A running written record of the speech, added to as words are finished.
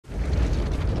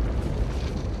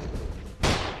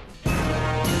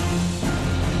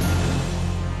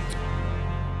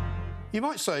You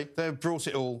might say they have brought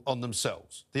it all on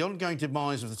themselves. The ongoing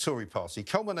demise of the Tory party,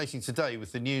 culminating today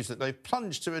with the news that they've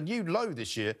plunged to a new low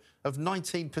this year of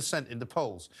 19% in the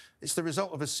polls. It's the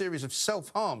result of a series of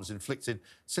self-harms inflicted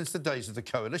since the days of the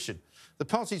coalition. The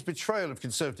party's betrayal of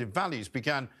Conservative values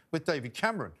began with David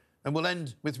Cameron and will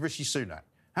end with Rishi Sunak.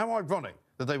 How ironic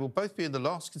that they will both be in the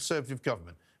last Conservative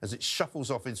government as it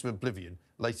shuffles off into oblivion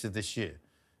later this year.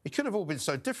 It could have all been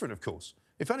so different, of course,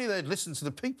 if only they had listened to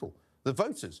the people, the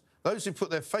voters, those who put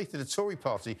their faith in a Tory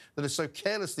party that has so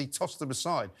carelessly tossed them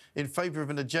aside in favour of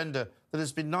an agenda that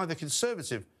has been neither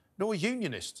Conservative nor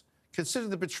Unionist. Consider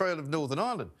the betrayal of Northern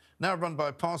Ireland, now run by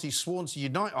a party sworn to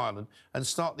unite Ireland and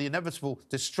start the inevitable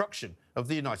destruction of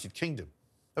the United Kingdom.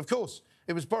 Of course,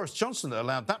 it was Boris Johnson that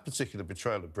allowed that particular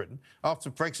betrayal of Britain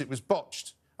after Brexit was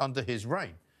botched under his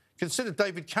reign. Consider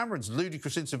David Cameron's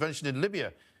ludicrous intervention in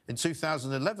Libya in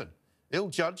 2011.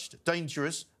 Ill-judged,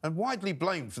 dangerous and widely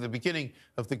blamed for the beginning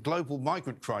of the global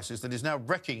migrant crisis that is now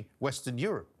wrecking Western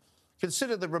Europe.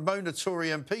 Consider the Ramona Tory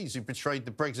MPs who betrayed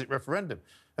the Brexit referendum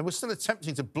and were still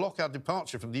attempting to block our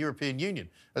departure from the European Union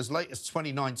as late as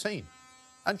 2019.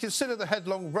 And consider the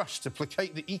headlong rush to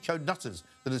placate the eco-nutters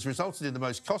that has resulted in the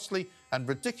most costly and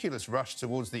ridiculous rush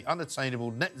towards the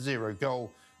unattainable net zero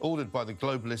goal ordered by the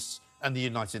globalists and the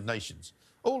United Nations.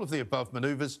 All of the above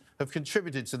manoeuvres have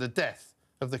contributed to the death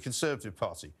of the Conservative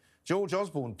Party. George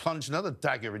Osborne plunged another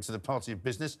dagger into the party of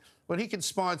business when he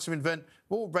conspired to invent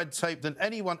more red tape than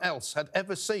anyone else had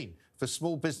ever seen for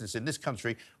small business in this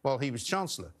country while he was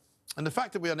Chancellor. And the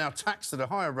fact that we are now taxed at a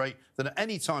higher rate than at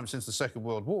any time since the Second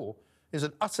World War is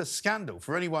an utter scandal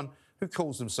for anyone who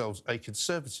calls themselves a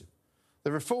Conservative.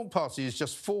 The Reform Party is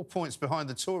just 4 points behind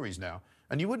the Tories now,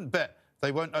 and you wouldn't bet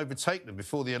they won't overtake them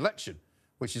before the election,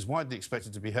 which is widely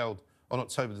expected to be held on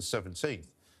October the 17th.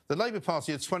 The Labour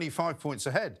Party are 25 points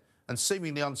ahead and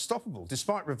seemingly unstoppable,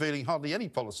 despite revealing hardly any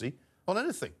policy on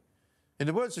anything. In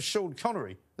the words of Sean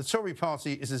Connery, the Tory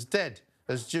party is as dead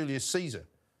as Julius Caesar.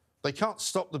 They can't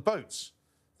stop the boats.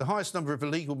 The highest number of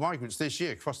illegal migrants this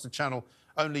year crossed the Channel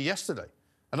only yesterday.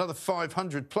 Another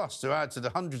 500 plus to add to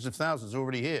the hundreds of thousands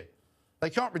already here. They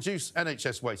can't reduce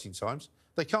NHS waiting times.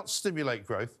 They can't stimulate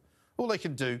growth. All they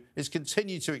can do is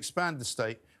continue to expand the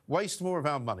state, waste more of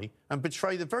our money and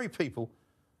betray the very people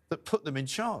that put them in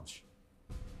charge.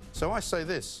 So I say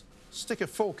this, stick a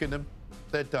fork in them,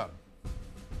 they're done.